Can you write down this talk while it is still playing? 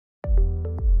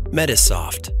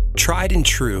Medisoft, tried and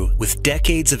true with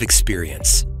decades of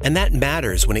experience, and that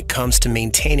matters when it comes to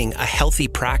maintaining a healthy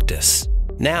practice.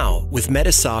 Now, with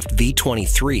Medisoft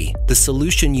V23, the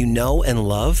solution you know and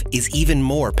love is even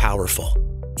more powerful.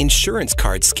 Insurance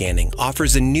card scanning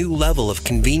offers a new level of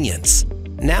convenience.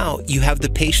 Now you have the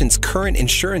patient's current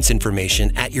insurance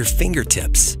information at your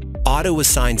fingertips.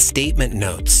 Auto-assign statement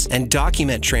notes and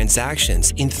document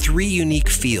transactions in 3 unique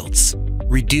fields.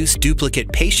 Reduce duplicate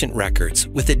patient records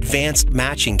with advanced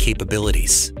matching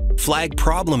capabilities. Flag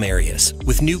problem areas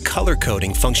with new color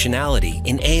coding functionality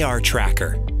in AR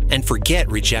Tracker. And forget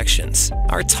rejections.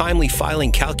 Our timely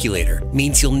filing calculator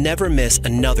means you'll never miss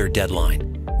another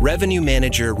deadline. Revenue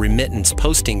Manager Remittance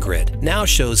Posting Grid now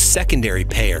shows secondary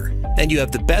payer, and you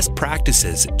have the best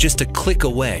practices just a click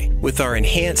away with our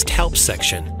enhanced help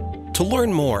section. To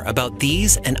learn more about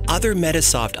these and other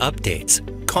Medisoft updates,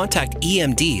 contact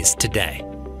EMDs today.